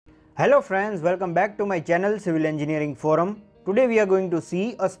Hello friends, welcome back to my channel Civil Engineering Forum. Today we are going to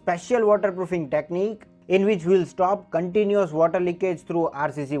see a special waterproofing technique in which we will stop continuous water leakage through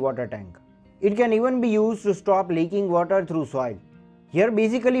RCC water tank. It can even be used to stop leaking water through soil. Here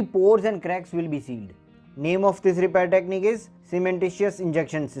basically pores and cracks will be sealed. Name of this repair technique is Cementitious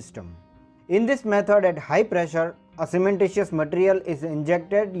Injection System. In this method at high pressure, a cementitious material is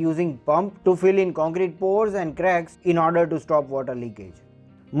injected using pump to fill in concrete pores and cracks in order to stop water leakage.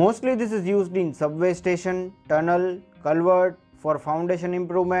 Mostly this is used in subway station, tunnel, culvert, for foundation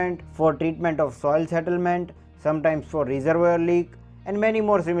improvement, for treatment of soil settlement, sometimes for reservoir leak and many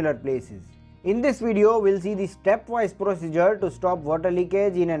more similar places. In this video, we'll see the stepwise procedure to stop water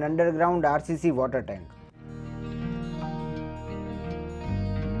leakage in an underground RCC water tank.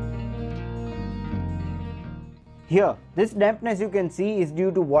 Here, this dampness you can see is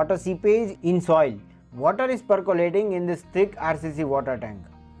due to water seepage in soil. Water is percolating in this thick RCC water tank.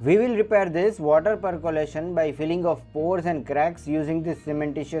 We will repair this water percolation by filling of pores and cracks using this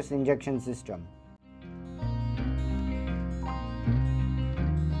cementitious injection system.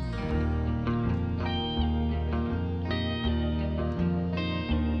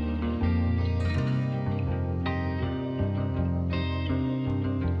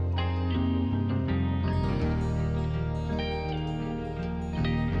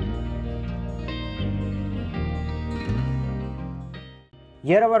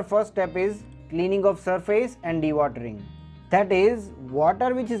 Here our first step is cleaning of surface and dewatering. That is,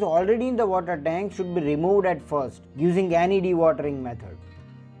 water which is already in the water tank should be removed at first using any dewatering method.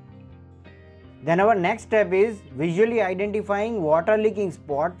 Then our next step is visually identifying water leaking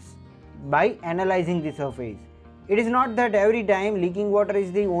spots by analyzing the surface. It is not that every time leaking water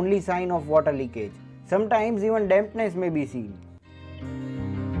is the only sign of water leakage. Sometimes even dampness may be seen.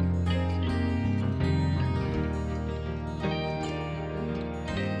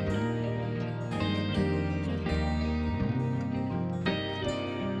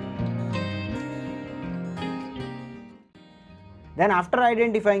 Then after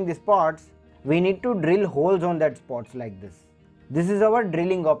identifying the spots, we need to drill holes on that spots like this. This is our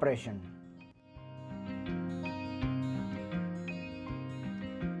drilling operation.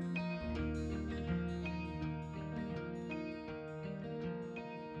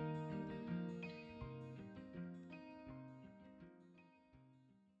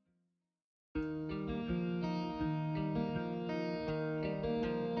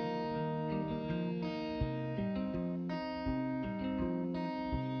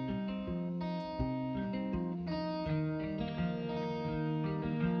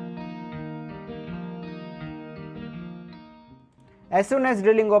 As soon as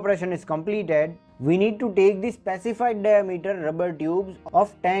drilling operation is completed, we need to take the specified diameter rubber tubes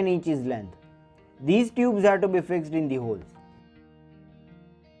of 10 inches length. These tubes are to be fixed in the holes.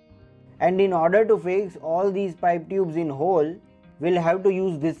 And in order to fix all these pipe tubes in hole, we'll have to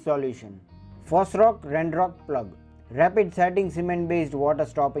use this solution. Fosroc Rendroc Plug, rapid setting cement based water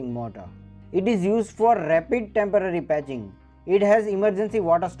stopping mortar. It is used for rapid temporary patching. It has emergency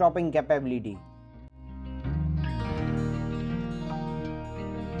water stopping capability.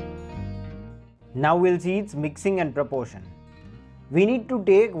 Now we'll see its mixing and proportion. We need to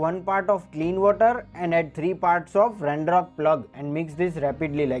take 1 part of clean water and add 3 parts of Rendroc Plug and mix this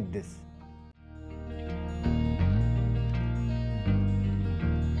rapidly like this.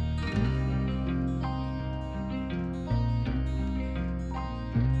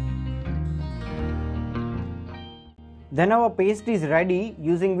 Then our paste is ready,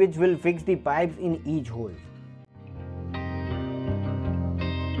 using which we'll fix the pipes in each hole.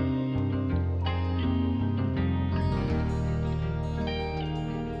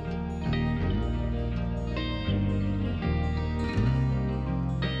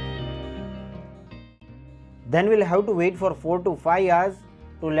 Then we'll have to wait for 4 to 5 hours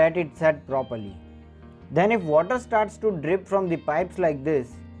to let it set properly. Then if water starts to drip from the pipes like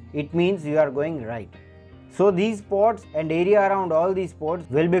this, it means you are going right. So these spots and area around all these spots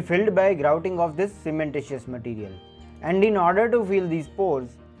will be filled by grouting of this cementitious material. And in order to fill these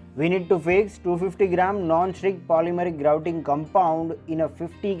pores, we need to fix 250 gram non-Shrink Polymeric Grouting Compound in a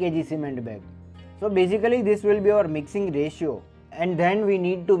 50 kg cement bag. So basically this will be our mixing ratio. And then we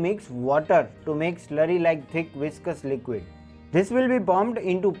need to mix water to make slurry like thick viscous liquid. This will be pumped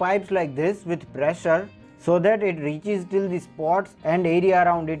into pipes like this with pressure so that it reaches till the spots and area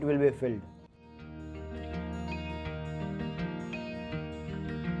around it will be filled.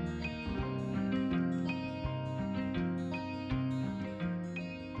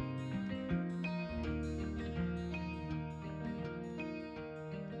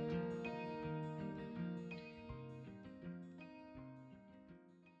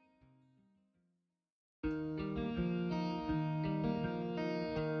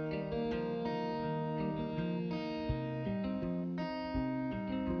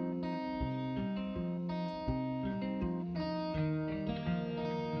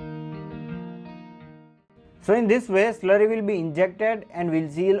 So in this way, slurry will be injected and will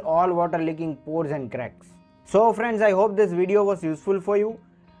seal all water leaking pores and cracks. So friends, I hope this video was useful for you.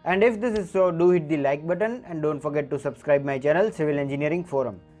 And if this is so, do hit the like button and don't forget to subscribe my channel Civil Engineering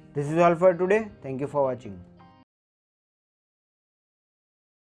Forum. This is all for today. Thank you for watching.